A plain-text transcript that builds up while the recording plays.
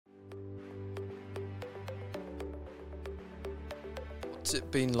What's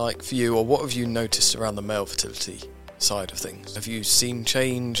it been like for you, or what have you noticed around the male fertility side of things? Have you seen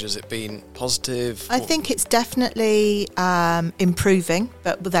change? Has it been positive? I think it's definitely improving,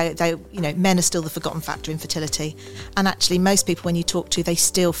 but men are still the forgotten factor in fertility. And actually, most people, when you talk to, they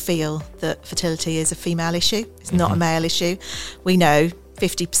still feel that fertility is a female issue. It's not a male issue. We know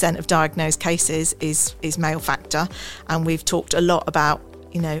 50% of diagnosed cases is male factor, and we've talked a lot about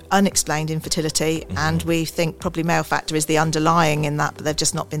unexplained infertility, and we think probably male factor is the underlying in that, but they've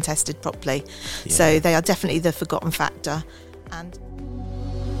just not been tested properly. So they are definitely the forgotten factor. And